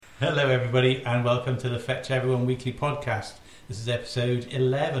Hello everybody and welcome to the Fetch Everyone Weekly Podcast. This is episode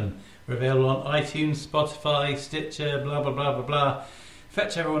 11. We're available on iTunes, Spotify, Stitcher, blah blah blah blah blah.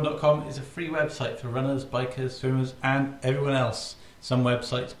 FetchEveryone.com is a free website for runners, bikers, swimmers and everyone else. Some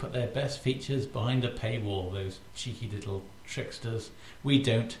websites put their best features behind a paywall, those cheeky little tricksters. We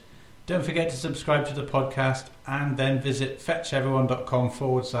don't. Don't forget to subscribe to the podcast and then visit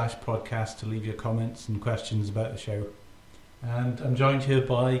fetcheveryone.com/podcast to leave your comments and questions about the show. And I'm joined here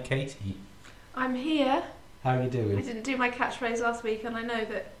by Katie. I'm here. How are you doing? I didn't do my catchphrase last week, and I know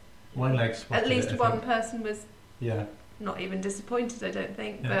that One leg spotted at least it, one person was Yeah. not even disappointed, I don't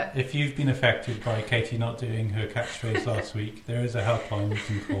think. Yeah. But If you've been affected by Katie not doing her catchphrase last week, there is a helpline you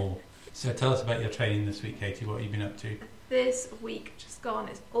can call. So tell us about your training this week, Katie. What have you been up to? this week just gone,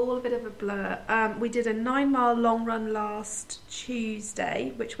 it's all a bit of a blur. We did a 9-mile long run last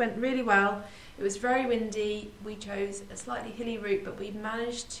Tuesday, which went really well. It was very windy. We chose a slightly hilly route, but we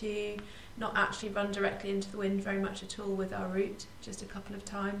managed to not actually run directly into the wind very much at all with our route, just a couple of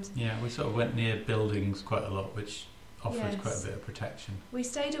times. Yeah, we sort of went near buildings quite a lot, which offers Yes. quite a bit of protection. We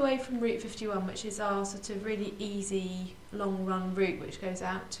stayed away from Route 51, which is our sort of really easy long run route, which goes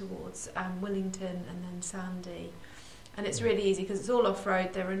out towards Willington and then Sandy. And it's really easy because it's all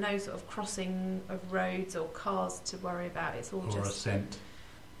off-road. There are no sort of crossing of roads or cars to worry about. It's all Or just... ascent.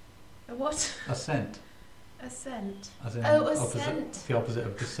 A what? Ascent. Ascent. As in Oh, opposite, ascent. the opposite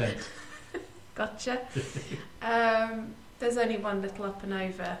of descent. Gotcha. There's only one little up and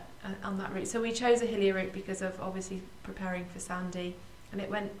over on that route. So we chose a hilly route because of obviously preparing for Sandy. And it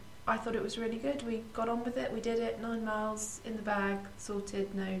went... I thought it was really good. We got on with it. We did it. 9 miles in the bag.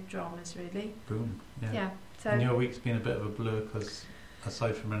 Sorted. No dramas, really. Boom. Yeah. So And your week's been a bit of a blur because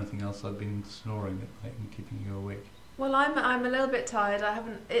aside from anything else, I've been snoring at night and keeping you awake. well, I'm a little bit tired.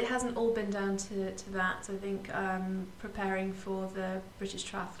 It hasn't all been down to that. I think preparing for the British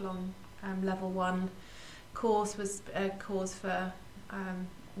Triathlon level 1 course was a cause for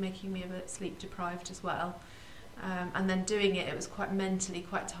making me a bit sleep deprived as well. And then doing it was quite mentally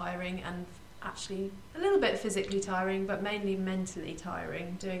quite tiring and actually a little bit physically tiring, but mainly mentally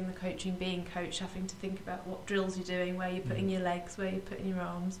tiring. Doing the coaching, being coach, having to think about what drills you're doing, where you're putting your legs, where you're putting your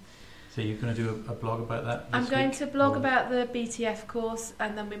arms. So you're going to do a blog about that this I'm going week, to blog or- about the BTF course,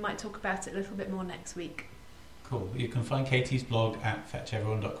 and then we might talk about it a little bit more next week. Cool. You can find Katie's blog at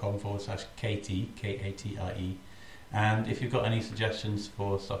fetcheveryone.com/Katie, Katie. And if you've got any suggestions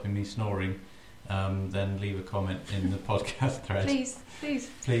for stopping me snoring, then leave a comment in the podcast thread. Please.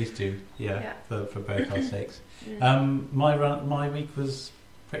 Please do. Yeah. For both our sakes. Mm. My week was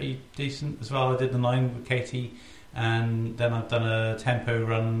pretty decent as well. I did the 9 with Katie, and then I've done a tempo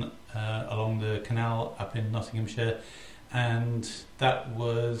run along the canal up in Nottinghamshire, and that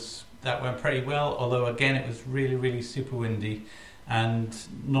went pretty well. Although again, it was really, really super windy, and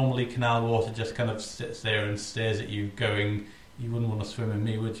normally canal water just kind of sits there and stares at you, going, "You wouldn't want to swim in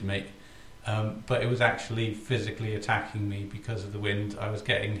me, would you, mate?" But it was actually physically attacking me because of the wind. I was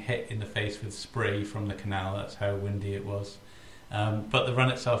getting hit in the face with spray from the canal. That's how windy it was. But the run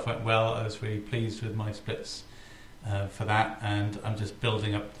itself went well. I was really pleased with my splits for that, and I'm just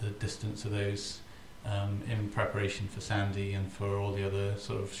building up the distance of those in preparation for Sandy and for all the other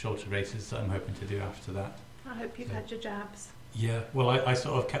sort of shorter races that I'm hoping to do after that. I hope you've had your jabs. Yeah, well, I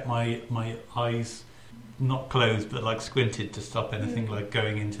sort of kept my eyes not closed, but like squinted to stop anything like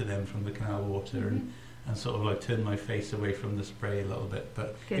going into them from the canal water, and sort of like turned my face away from the spray a little bit.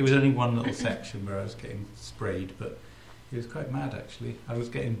 But Good. it was only one little section where I was getting sprayed, but it was quite mad actually. I was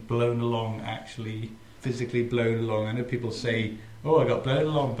getting blown along, actually physically blown along. I know people say, "Oh, I got blown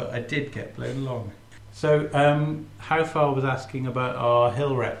along," but I did get blown along. So, How Far was asking about our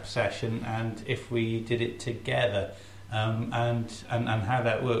hill rep session and if we did it together. And how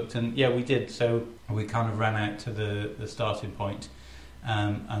that worked, and yeah, we did. So we kind of ran out to the starting point,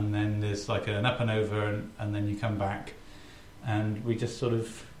 and then there's like an up and over, and then you come back, and we just sort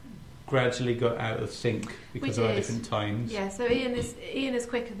of gradually got out of sync because of our different times. Yeah, so Ian is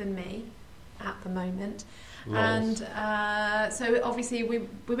quicker than me at the moment. Lols. And so obviously we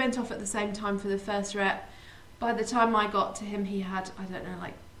went off at the same time for the first rep. By the time I got to him, he had, I don't know,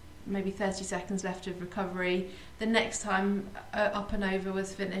 like maybe 30 seconds left of recovery. The next time up and over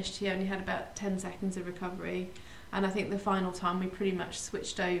was finished, he only had about 10 seconds of recovery. And I think the final time we pretty much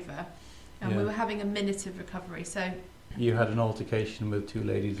switched over, and we were having a minute of recovery. So you had an altercation with 2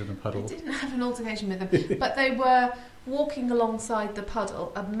 ladies in a puddle. I didn't have an altercation with them, but they were walking alongside the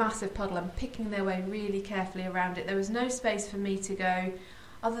puddle, a massive puddle, and picking their way really carefully around it. There was no space for me to go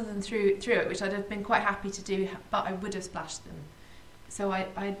other than through it, which I'd have been quite happy to do, but I would have splashed them. So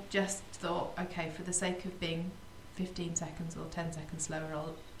I just thought, okay, for the sake of being 15 seconds or 10 seconds slower,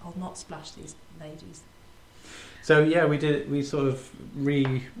 I'll not splash these ladies. So yeah, we sort of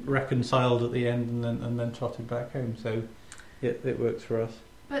reconciled at the end and then trotted back home. So it works for us.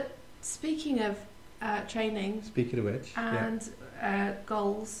 But speaking of training, Speaking of which, and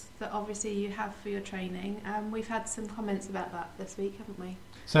goals that obviously you have for your training, we've had some comments about that this week, haven't we?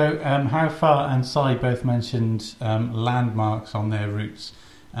 So How Far and Si both mentioned landmarks on their routes,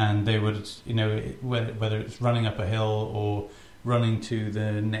 and they would, whether it's running up a hill or running to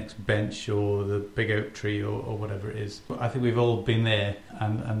the next bench or the big oak tree or whatever it is. I think we've all been there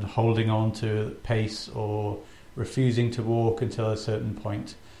and holding on to pace or refusing to walk until a certain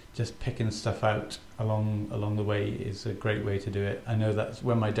point. Just picking stuff out along the way is a great way to do it. I know that's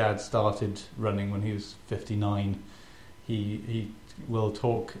when my dad started running when he was 59. He will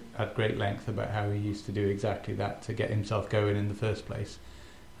talk at great length about how he used to do exactly that to get himself going in the first place.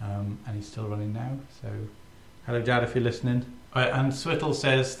 And he's still running now. So, hello, Dad, if you're listening. And Swittle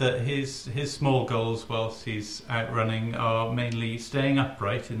says that his small goals whilst he's out running are mainly staying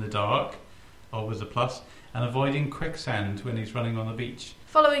upright in the dark, always a plus, and avoiding quicksand when he's running on the beach.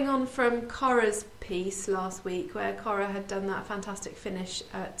 Following on from Cora's piece last week, where Cora had done that fantastic finish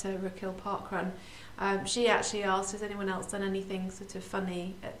at Rook Hill Parkrun, she actually asked, has anyone else done anything sort of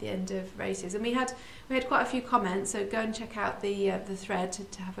funny at the end of races? And we had quite a few comments, so go and check out the thread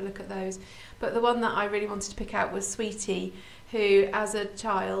to have a look at those. But the one that I really wanted to pick out was Sweetie, who as a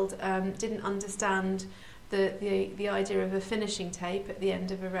child didn't understand the idea of a finishing tape at the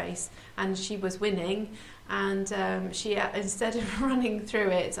end of a race, and she was winning, and she, instead of running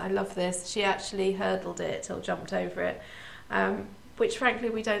through it, I love this, she actually hurdled it or jumped over it, which frankly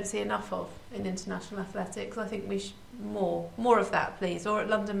we don't see enough of in international athletics. I think we should more of that, please. Or at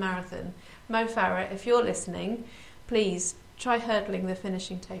London Marathon, Mo Farah, if you're listening, please try hurdling the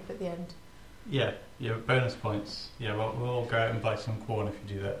finishing tape at the end. Yeah, bonus points. Yeah, we'll all go out and buy some corn if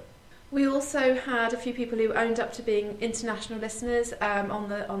you do that. We also had a few people who owned up to being international listeners on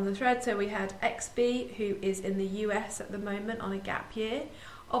the thread. So we had XB, who is in the US at the moment on a gap year.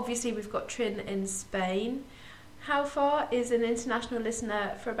 Obviously, we've got Trin in Spain. How Far is an international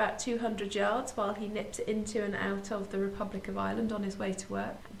listener for about 200 yards while he nips into and out of the Republic of Ireland on his way to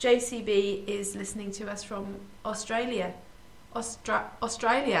work. JCB is listening to us from Australia.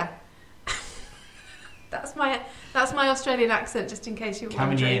 Australia. That's my Australian accent, just in case you're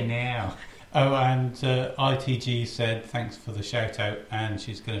coming wondering. in now. Oh, and ITG said thanks for the shout out, and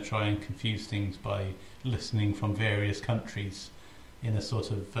she's going to try and confuse things by listening from various countries in a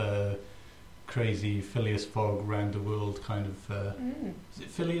sort of crazy Phileas Fogg round the world kind of. Is it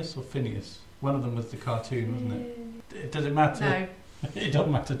Phileas or Phineas? One of them was the cartoon, wasn't it? Does it matter? No. It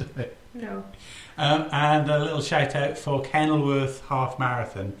doesn't matter, does it? No. And a little shout out for Kenilworth Half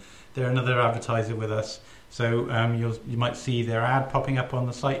Marathon. They're another advertiser with us, so you might see their ad popping up on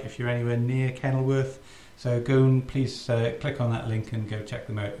the site if you're anywhere near Kenilworth. So go and please click on that link and go check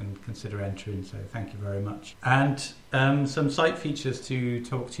them out and consider entering. So thank you very much. And some site features to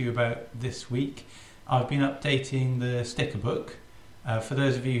talk to you about this week. I've been updating the sticker book. For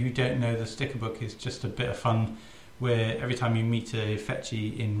those of you who don't know, the sticker book is just a bit of fun where every time you meet a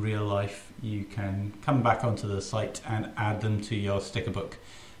fetchie in real life, you can come back onto the site and add them to your sticker book.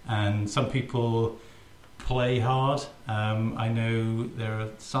 And some people play hard. I know there are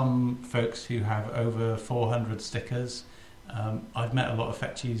some folks who have over 400 stickers. I've met a lot of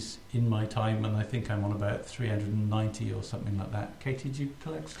fetchies in my time, and I think I'm on about 390 or something like that. Katie, do you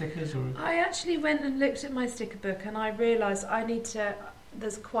collect stickers? Or? I actually went and looked at my sticker book, and I realised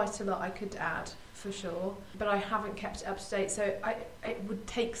there's quite a lot I could add, for sure, but I haven't kept it up to date, so it would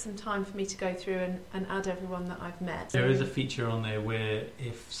take some time for me to go through and add everyone that I've met. There is a feature on there where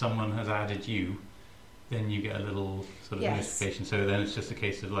if someone has added you, then you get a little sort of notification, so then it's just a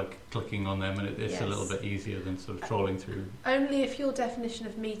case of like clicking on them, and it's a little bit easier than sort of trawling through. Only if your definition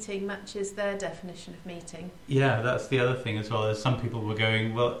of meeting matches their definition of meeting. Yeah, that's the other thing as well. As some people were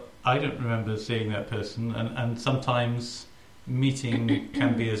going, well, I don't remember seeing that person, and sometimes meeting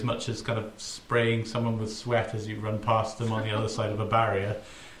can be as much as kind of spraying someone with sweat as you run past them on the other side of a barrier,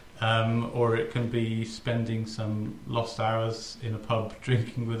 or it can be spending some lost hours in a pub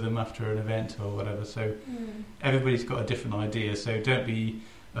drinking with them after an event or whatever. So everybody's got a different idea, so don't be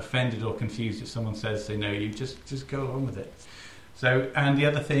offended or confused if someone says they know you. Just go along with it. So, and the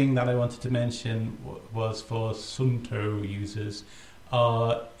other thing that I wanted to mention was for Suunto users,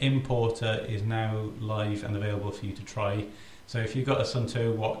 our importer is now live and available for you to try. So if you've got a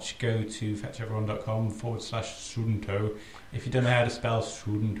Suunto watch, go to fetcheveryone.com/Suunto. If you don't know how to spell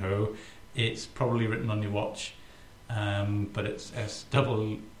Suunto, it's probably written on your watch, but it's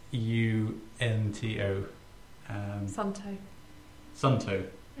SWUNTO. Suunto. Suunto.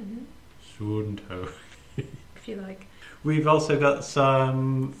 Mm-hmm. Sword and hoe. If you like. We've also got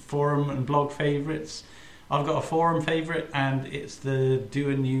some forum and blog favourites. I've got a forum favourite, and it's the Do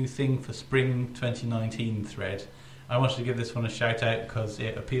a New Thing for Spring 2019 thread. I wanted to give this one a shout out because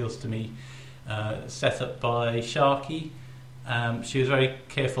it appeals to me. Set up by Sharky. She was very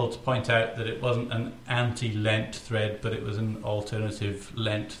careful to point out that it wasn't an anti-Lent thread, but it was an alternative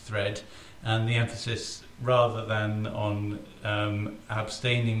Lent thread. And the emphasis, rather than on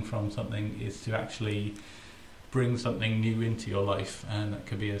abstaining from something, is to actually bring something new into your life. And that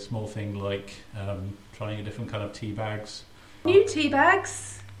could be a small thing like trying a different kind of tea bags. New tea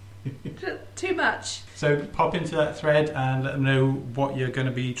bags? Too much. So pop into that thread and let them know what you're going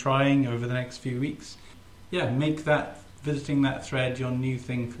to be trying over the next few weeks. Yeah, make that visiting that thread your new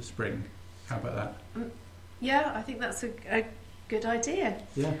thing for spring. How about that? Yeah, I think that's a good idea.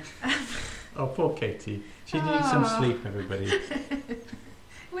 Yeah. Oh, poor Katie. She needs some sleep, everybody.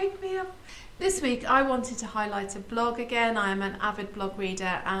 Wake me up. This week I wanted to highlight a blog again. I am an avid blog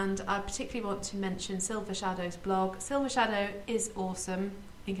reader, and I particularly want to mention Silver Shadow's blog. Silver Shadow is awesome.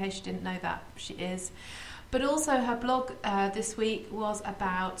 In case you didn't know that, she is. But also her blog this week was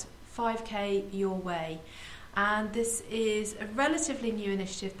about 5K Your Way. And this is a relatively new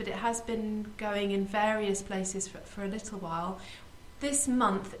initiative, but it has been going in various places for a little while. This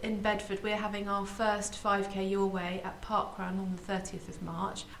month in Bedford, we're having our first 5K Your Way at Parkrun on the 30th of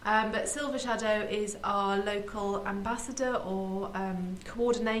March. But Silver Shadow is our local ambassador or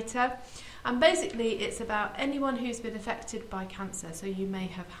coordinator. And basically it's about anyone who's been affected by cancer. So you may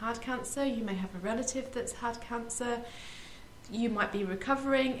have had cancer, you may have a relative that's had cancer, you might be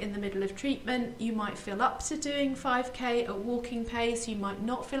recovering in the middle of treatment, you might feel up to doing 5K at walking pace, you might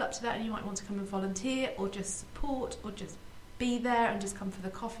not feel up to that and you might want to come and volunteer or just support or just be there and just come for the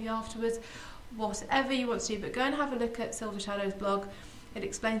coffee afterwards, whatever you want to do. But go and have a look at Silver Shadow's blog. It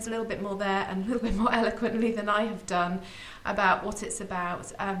explains a little bit more there and a little bit more eloquently than I have done about what it's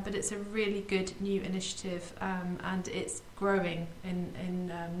about. But it's a really good new initiative and it's growing in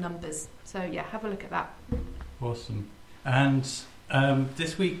numbers. So yeah, have a look at that. Awesome. And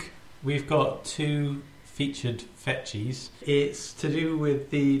this week we've got two featured fetchies. It's to do with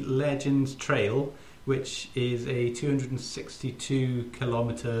the Legends Trail, which is a 262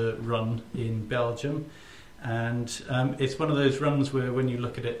 kilometre run in Belgium. And it's one of those runs where when you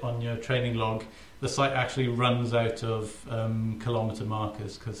look at it on your training log, the site actually runs out of kilometre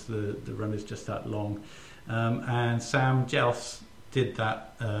markers because the run is just that long. And Sam Jelfs did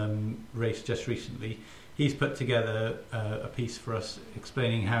that race just recently. He's put together a piece for us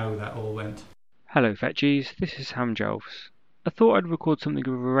explaining how that all went. Hello Fetchies, this is Sam Jelfs. I thought I'd record something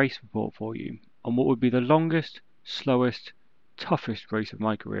of a race report for you on what would be the longest, slowest, toughest race of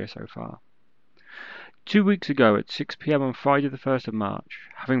my career so far. 2 weeks ago at 6 p.m. on Friday the 1st of March,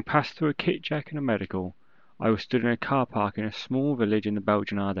 having passed through a kit check and a medical, I was stood in a car park in a small village in the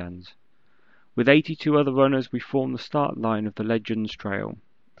Belgian Ardennes. With 82 other runners, we formed the start line of the Legends Trail.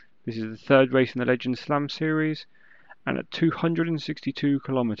 This is the third race in the Legends Slam series, and at 262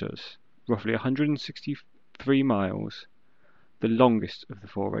 kilometres, roughly 163 miles, the longest of the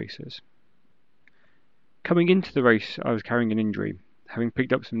four races. Coming into the race, I was carrying an injury, having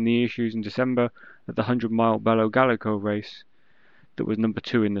picked up some knee issues in December at the 100-mile Bello Gallico race that was number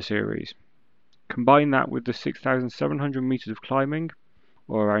 2 in the series. Combine that with the 6,700 metres of climbing,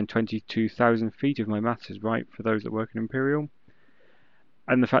 or around 22,000 feet if my maths is right for those that work in Imperial,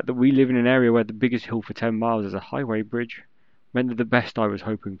 and the fact that we live in an area where the biggest hill for 10 miles is a highway bridge, meant that the best I was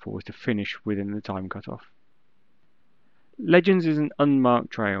hoping for was to finish within the time cut-off. Legends is an unmarked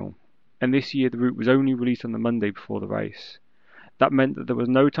trail, and this year the route was only released on the Monday before the race. That meant that there was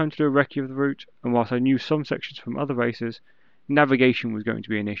no time to do a recce of the route, and whilst I knew some sections from other races, navigation was going to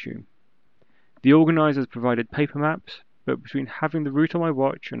be an issue. The organisers provided paper maps, but between having the route on my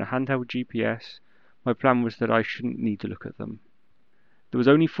watch and a handheld GPS, my plan was that I shouldn't need to look at them. There was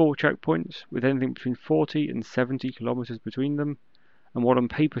only 4 checkpoints, with anything between 40 and 70 kilometres between them, and what on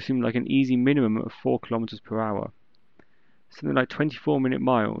paper seemed like an easy minimum of 4 kilometres per hour. Something like 24-minute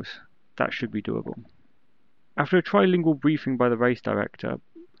miles, that should be doable. After a trilingual briefing by the race director,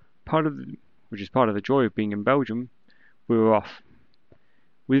 which is part of the joy of being in Belgium, we were off.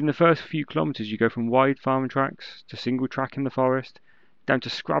 Within the first few kilometres you go from wide farm tracks to single track in the forest, down to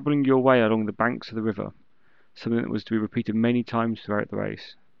scrabbling your way along the banks of the river, something that was to be repeated many times throughout the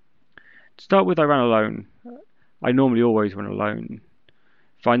race. To start with, I ran alone. I normally always run alone,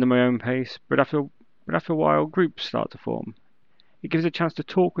 finding my own pace, but after a while groups start to form. It gives a chance to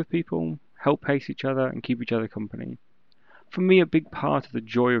talk with people, help pace each other and keep each other company. For me, a big part of the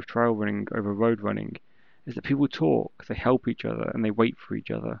joy of trail running over road running is that people talk, they help each other, and they wait for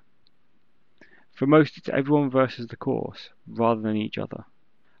each other. For most, it's everyone versus the course, rather than each other.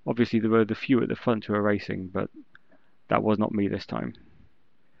 Obviously, there were the few at the front who were racing, but that was not me this time.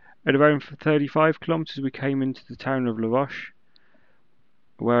 At around 35 kilometres, we came into the town of La Roche,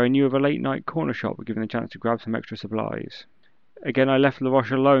 where I knew of a late-night corner shop were given the chance to grab some extra supplies. Again, I left La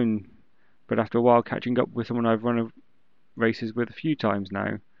Roche alone, but after a while catching up with someone I've run races with a few times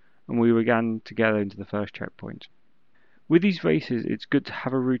now, and we began together into the first checkpoint. With these races, it's good to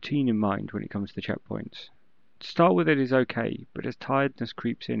have a routine in mind when it comes to the checkpoints. To start with it is okay, but as tiredness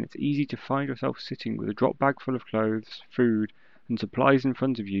creeps in, it's easy to find yourself sitting with a drop bag full of clothes, food, and supplies in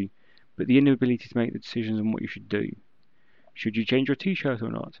front of you, but the inability to make the decisions on what you should do. Should you change your t-shirt or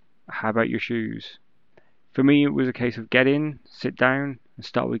not? How about your shoes? For me, it was a case of get in, sit down, and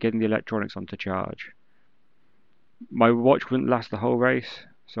start with getting the electronics onto charge. My watch wouldn't last the whole race,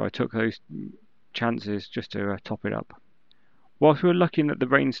 so I took those chances just to top it up. Whilst we were lucky in that the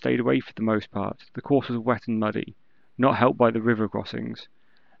rain stayed away for the most part, the course was wet and muddy, not helped by the river crossings,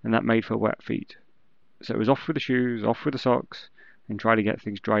 and that made for wet feet. So it was off with the shoes, off with the socks, and try to get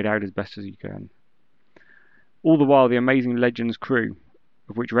things dried out as best as you can. All the while, the amazing Legends crew,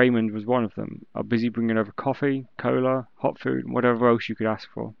 of which Raymond was one of them, are busy bringing over coffee, cola, hot food, and whatever else you could ask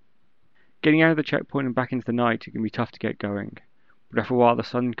for. Getting out of the checkpoint and back into the night, it can be tough to get going, but after a while the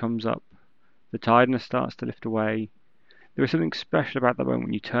sun comes up, the tiredness starts to lift away. There is something special about that moment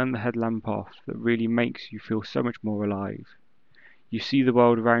when you turn the headlamp off that really makes you feel so much more alive. You see the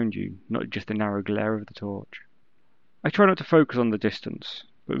world around you, not just the narrow glare of the torch. I try not to focus on the distance,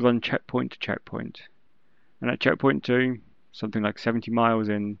 but run checkpoint to checkpoint. And at checkpoint 2, something like 70 miles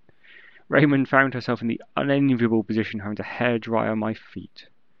in, Raymond found herself in the unenviable position of having to hair dry on my feet.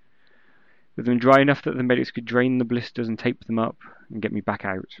 With them dry enough that the medics could drain the blisters and tape them up and get me back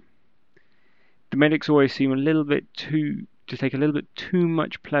out. The medics always seem to take a little bit too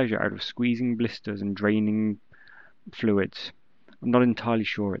much pleasure out of squeezing blisters and draining fluids. I'm not entirely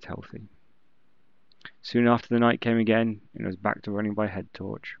sure it's healthy. Soon after the night came again, and I was back to running by head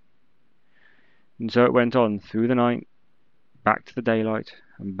torch. And so it went on through the night, back to the daylight,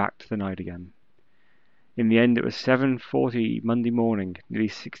 and back to the night again. In the end, it was 7:40 Monday morning, nearly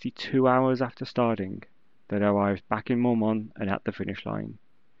 62 hours after starting, that I arrived back in Mormont and at the finish line.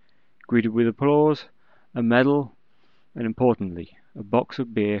 Greeted with applause, a medal, and importantly, a box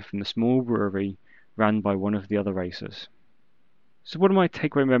of beer from the small brewery ran by one of the other racers. So what are my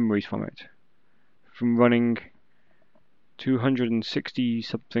takeaway memories from it? From running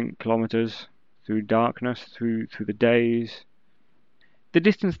 260-something kilometres through darkness, through the days. The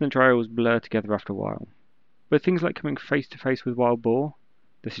distance and the trails blur together after a while. But things like coming face to face with wild boar,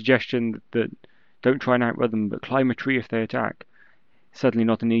 the suggestion that don't try and outrun them but climb a tree if they attack, is certainly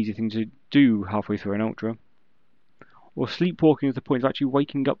not an easy thing to do halfway through an ultra. Or sleepwalking to the point of actually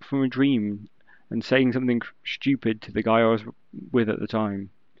waking up from a dream and saying something stupid to the guy I was with at the time.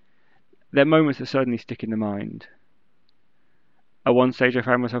 They're moments that certainly stick in the mind. At one stage I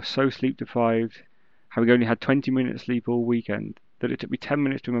found myself so sleep deprived, having only had 20 minutes sleep all weekend, that it took me 10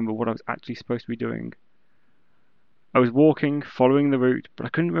 minutes to remember what I was actually supposed to be doing. I was walking, following the route, but I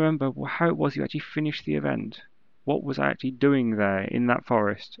couldn't remember how it was you actually finished the event. What was I actually doing there in that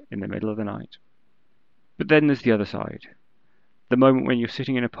forest in the middle of the night? But then there's the other side. The moment when you're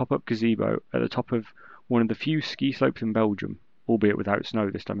sitting in a pop-up gazebo at the top of one of the few ski slopes in Belgium, albeit without snow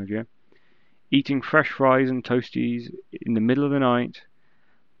this time of year, eating fresh fries and toasties in the middle of the night,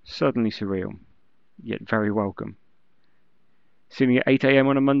 suddenly surreal, yet very welcome. Sitting at 8 AM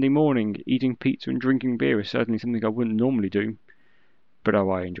on a Monday morning, eating pizza and drinking beer is certainly something I wouldn't normally do, but oh,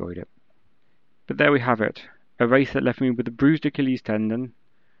 I enjoyed it. But there we have it, a race that left me with a bruised Achilles tendon,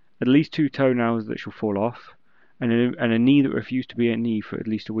 at least 2 toenails that shall fall off, and a knee that refused to be a knee for at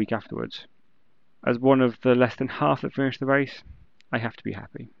least a week afterwards. As one of the less than half that finished the race, I have to be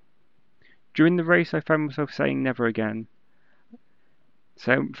happy. During the race, I found myself saying never again.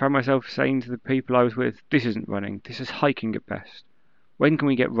 Found myself saying to the people I was with, this isn't running, this is hiking at best. When can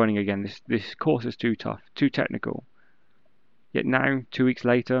we get running again? This course is too tough, too technical. Yet now, 2 weeks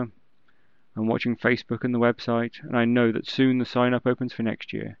later, I'm watching Facebook and the website, and I know that soon the sign-up opens for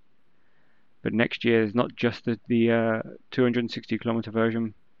next year. But next year is not just the 260-kilometre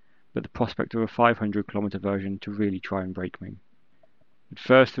version, but the prospect of a 500-kilometre version to really try and break me. But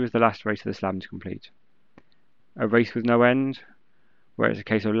first there is the last race of the Slam to complete. A race with no end, where it's a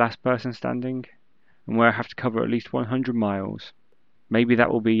case of last person standing, and where I have to cover at least 100 miles. Maybe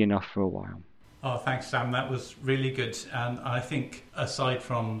that will be enough for a while. Oh, thanks, Sam. That was really good. And I think aside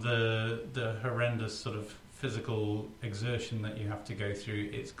from the horrendous sort of physical exertion that you have to go through,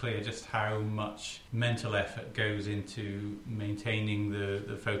 it's clear just how much mental effort goes into maintaining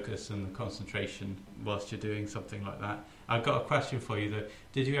the focus and the concentration whilst you're doing something like that. I've got a question for you though.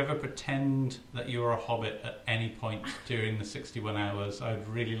 Did you ever pretend that you were a hobbit at any point during the 61 hours? I'd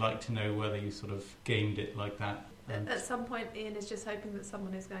really like to know whether you sort of gamed it like that. At some point, Ian is just hoping that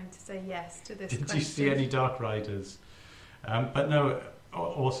someone is going to say yes to this Did question. you see any Dark Riders? But no,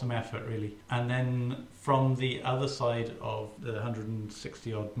 awesome effort, really. And then from the other side of the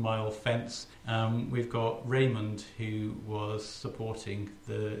 160-odd mile fence, we've got Raymond, who was supporting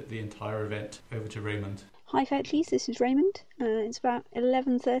the entire event. Over to Raymond. Hi Fetchies, this is Raymond. It's about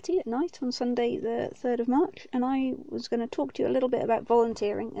 11:30 at night on Sunday the 3rd of March, and I was going to talk to you a little bit about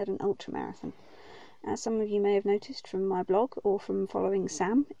volunteering at an ultramarathon. As some of you may have noticed from my blog or from following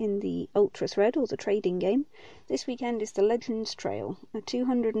Sam in the Ultra thread or the trading game, this weekend is the Legends Trail, a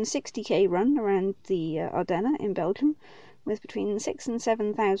 260k run around the Ardennes in Belgium with between 6,000 and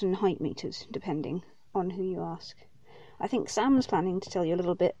 7,000 height metres, depending on who you ask. I think Sam's planning to tell you a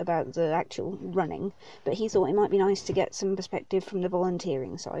little bit about the actual running, but he thought it might be nice to get some perspective from the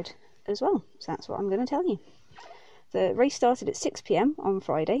volunteering side as well, so that's what I'm going to tell you. The race started at 6 p.m. on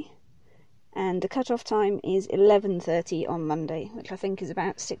Friday, and the cut-off time is 11:30 on Monday, which I think is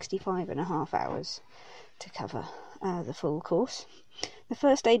about 65.5 hours to cover the full course. The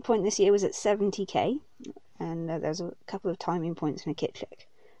first aid point this year was at 70k, and there's a couple of timing points and a kit check,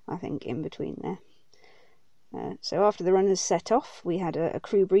 I think, in between there. So after the runners set off, we had a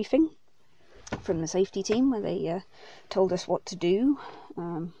crew briefing from the safety team where they told us what to do,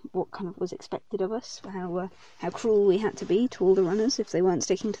 what kind of was expected of us, how cruel we had to be to all the runners if they weren't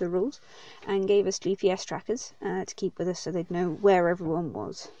sticking to the rules, and gave us GPS trackers to keep with us so they'd know where everyone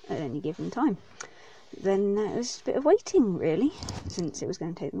was at any given time. Then it was a bit of waiting, really, since it was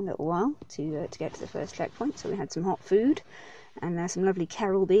going to take them a little while to get to the first checkpoint. So we had some hot food and some lovely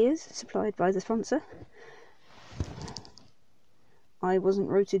Carol beers supplied by the sponsor. I wasn't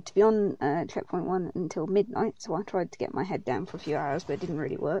routed to be on checkpoint 1 until midnight, so I tried to get my head down for a few hours, but it didn't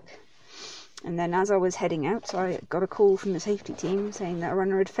really work. And then as I was heading out, I got a call from the safety team saying that a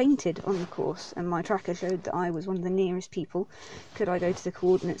runner had fainted on the course, and my tracker showed that I was one of the nearest people. Could I go to the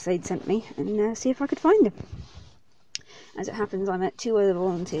coordinates they'd sent me and see if I could find him? As it happens, I met 2 other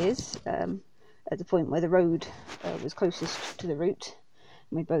volunteers at the point where the road was closest to the route.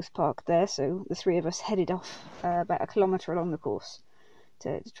 We both parked there, so the 3 of us headed off about a kilometre along the course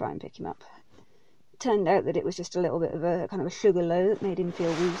to try and pick him up. It turned out that it was just a little bit of a kind of a sugar low that made him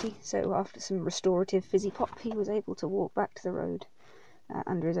feel woozy, so after some restorative fizzy pop, he was able to walk back to the road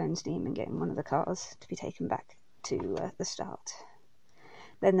under his own steam and get in one of the cars to be taken back to the start.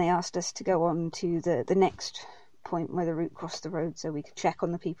 Then they asked us to go on to the next point where the route crossed the road so we could check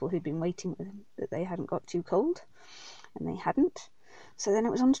on the people who'd been waiting with him, that they hadn't got too cold, and they hadn't. So then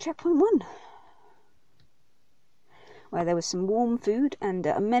it was on to checkpoint 1, where there was some warm food and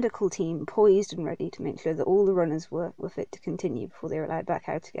a medical team poised and ready to make sure that all the runners were fit to continue before they were allowed back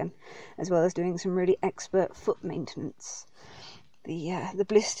out again, as well as doing some really expert foot maintenance. The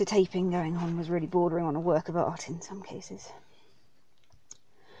blister taping going on was really bordering on a work of art in some cases.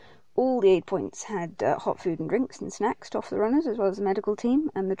 All the aid points had hot food and drinks and snacks to offer the runners, as well as the medical team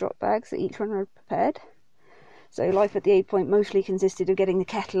and the drop bags that each runner had prepared. So life at the aid point mostly consisted of getting the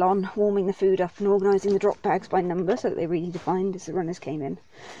kettle on, warming the food up and organising the drop bags by number so that they really defined as the runners came in.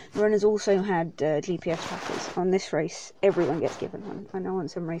 The runners also had GPS trackers. On this race, everyone gets given one. I know on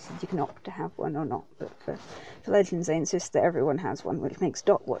some races you can opt to have one or not, but for Legends they insist that everyone has one, which makes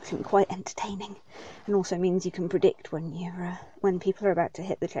dot watching quite entertaining, and also means you can predict when people are about to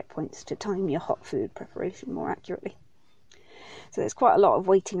hit the checkpoints to time your hot food preparation more accurately. So there's quite a lot of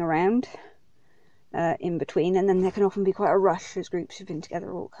waiting around in between, and then there can often be quite a rush as groups who've been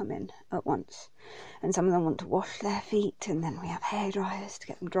together all come in at once, and some of them want to wash their feet, and then we have hair dryers to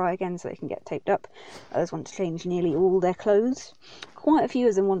get them dry again so they can get taped up. Others want to change nearly all their clothes. Quite a few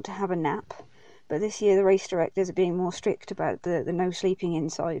of them want to have a nap, but this year the race directors are being more strict about the no sleeping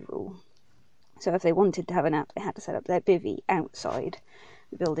inside rule. So if they wanted to have a nap, they had to set up their bivvy outside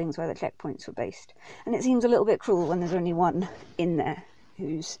the buildings where the checkpoints were based, and it seems a little bit cruel when there's only one in there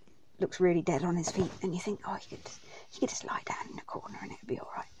who's looks really dead on his feet, and you think, oh, he could just lie down in a corner and it'd be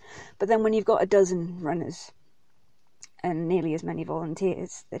all right. But then when you've got a dozen runners and nearly as many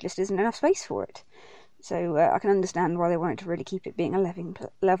volunteers, there just isn't enough space for it. So I can understand why they wanted to really keep it being a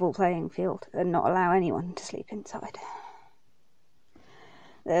level playing field and not allow anyone to sleep inside.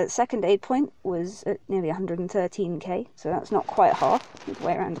 The second aid point was at nearly 113k, so that's not quite half the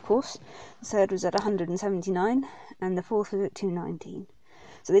way around the course. The third was at 179, and the fourth was at 219.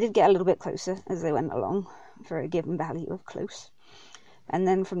 So they did get a little bit closer as they went along, for a given value of close. And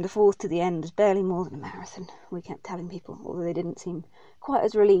then from the 4th to the end was barely more than a marathon, we kept telling people, although they didn't seem quite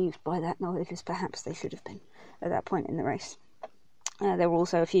as relieved by that knowledge as perhaps they should have been at that point in the race. There were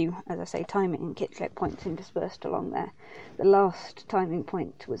also a few, as I say, timing and kit checkpoints interspersed along there. The last timing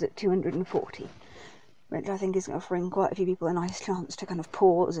point was at 240, which I think is offering quite a few people a nice chance to kind of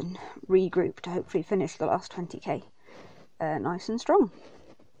pause and regroup to hopefully finish the last 20k nice and strong.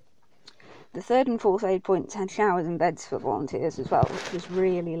 The 3rd and 4th aid points had showers and beds for volunteers as well, which was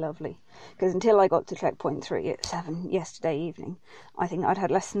really lovely. Because until I got to checkpoint 3 at 7 yesterday evening, I think I'd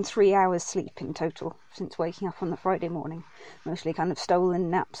had less than 3 hours sleep in total since waking up on the Friday morning. Mostly kind of stolen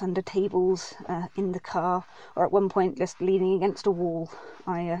naps under tables, in the car, or at one point just leaning against a wall.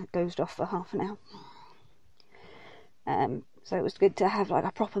 I dozed off for half an hour. So it was good to have like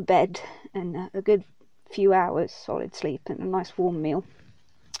a proper bed and a good few hours solid sleep and a nice warm meal.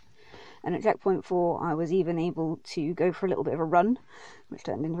 And at checkpoint 4 I was even able to go for a little bit of a run, which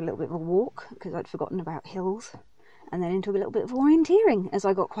turned into a little bit of a walk because I'd forgotten about hills, and then into a little bit of orienteering as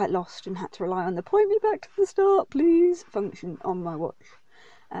I got quite lost and had to rely on the point me back to the start please function on my watch.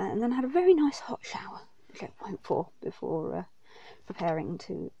 And then had a very nice hot shower at checkpoint 4 before preparing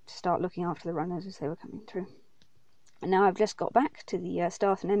to start looking after the runners as they were coming through. And now I've just got back to the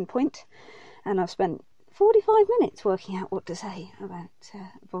start and end point, and I've spent 45 minutes working out what to say about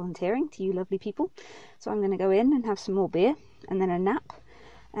volunteering to you lovely people. So I'm going to go in and have some more beer and then a nap,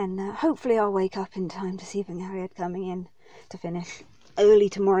 and hopefully I'll wake up in time to see Vingariad coming in to finish early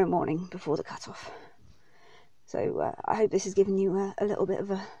tomorrow morning before the cut-off. So I hope this has given you a little bit of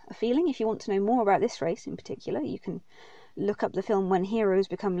a feeling. If you want to know more about this race in particular, you can look up the film When Heroes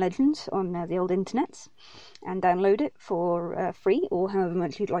Become Legends on the old internets and download it for free, or however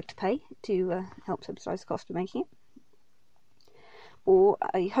much you'd like to pay to help subsidise the cost of making it. Or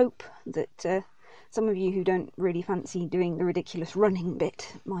I hope that some of you who don't really fancy doing the ridiculous running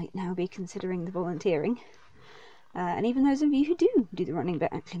bit might now be considering the volunteering. And even those of you who do the running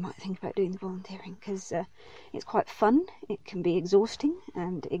bit actually might think about doing the volunteering, because it's quite fun, it can be exhausting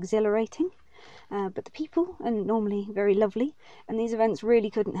and exhilarating. But the people are normally very lovely, and these events really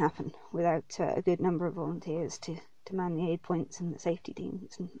couldn't happen without a good number of volunteers to man the aid points and the safety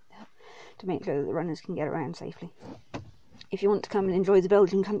teams and to make sure that the runners can get around safely. If you want to come and enjoy the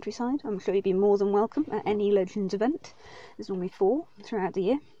Belgian countryside, I'm sure you'd be more than welcome at any Legends event. There's normally 4 throughout the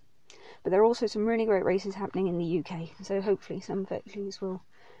year. But there are also some really great races happening in the UK, so hopefully some Fetchies will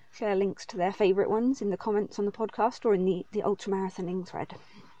share links to their favourite ones in the comments on the podcast or in the ultramarathoning thread.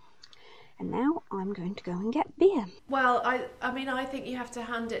 And now I'm going to go and get beer. Well, I mean, I think you have to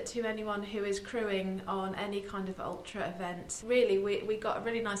hand it to anyone who is crewing on any kind of ultra event. Really, we got a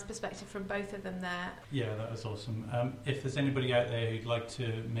really nice perspective from both of them there. Yeah, that was awesome. If there's anybody out there who'd like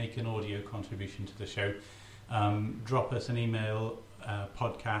to make an audio contribution to the show, drop us an email,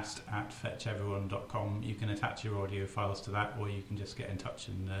 podcast@fetcheveryone.com. You can attach your audio files to that, or you can just get in touch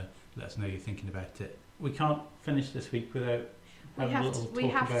and let us know you're thinking about it. We can't finish this week without we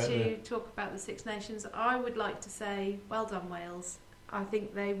have to talk about the Six Nations. I would like to say, well done Wales. I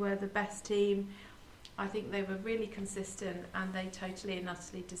think they were the best team. I think they were really consistent, and they totally and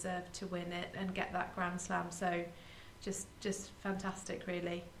utterly deserved to win it and get that Grand Slam. So, just fantastic,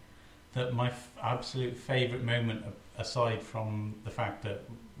 really. My absolute favourite moment, aside from the fact that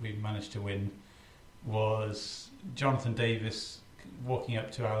we managed to win, was Jonathan Davis walking up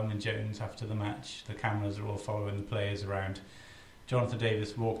to Alan and Jones after the match. The cameras are all following the players around. Jonathan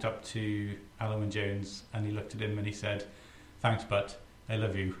Davis walked up to Alan Jones and he looked at him and he said, "Thanks, but I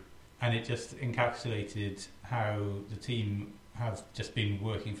love you." And it just encapsulated how the team have just been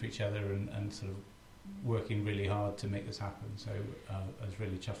working for each other and sort of working really hard to make this happen. So I was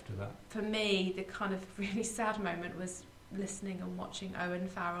really chuffed with that. For me, the kind of really sad moment was listening and watching Owen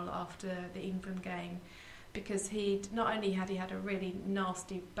Farrell after the England game, because not only had he had a really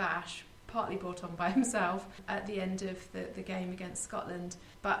nasty bash, partly brought on by himself, at the end of the game against Scotland,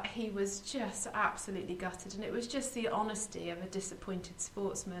 but he was just absolutely gutted, and it was just the honesty of a disappointed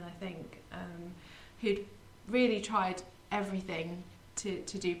sportsman, I think, who'd really tried everything to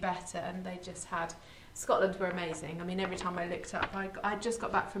do better, and they just had... Scotland were amazing. I mean, every time I looked up, I just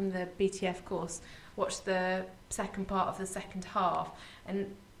got back from the BTF course, watched the second part of the second half,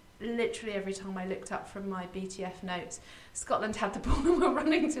 and literally every time I looked up from my BTF notes, Scotland had the ball and were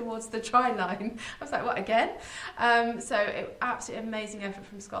running towards the try line. I was like, what, again? Absolutely amazing effort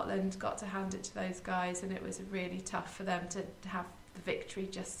from Scotland. Got to hand it to those guys, and it was really tough for them to have the victory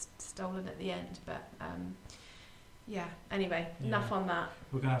just stolen at the end. But Yeah, anyway, Yeah. enough on that.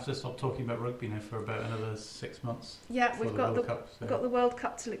 We're going to have to stop talking about rugby now for about another 6 months. Yeah, before we've got World Cup, so. we've got the World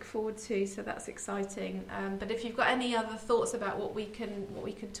Cup to look forward to, so that's exciting. But if you've got any other thoughts about what we can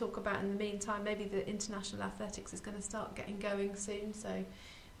talk about in the meantime, maybe the international athletics is going to start getting going soon, so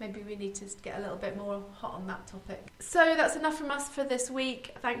maybe we need to get a little bit more hot on that topic. So that's enough from us for this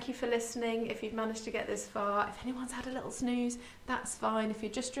week. Thank you for listening. If you've managed to get this far, if anyone's had a little snooze, that's fine. If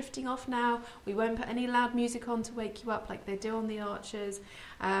you're just drifting off now, we won't put any loud music on to wake you up like they do on the Archers.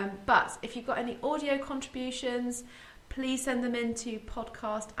 But if you've got any audio contributions, please send them in to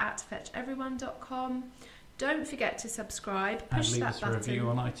podcast@fetcheveryone.com. Don't forget to subscribe. And Push leave that us a button. review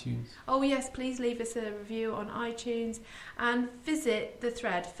on iTunes. Oh yes, please leave us a review on iTunes and visit the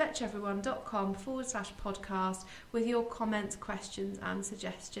thread fetcheveryone.com/podcast with your comments, questions and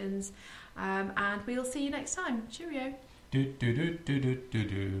suggestions. And we'll see you next time. Cheerio. Do do do do do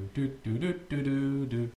do do do do do do do.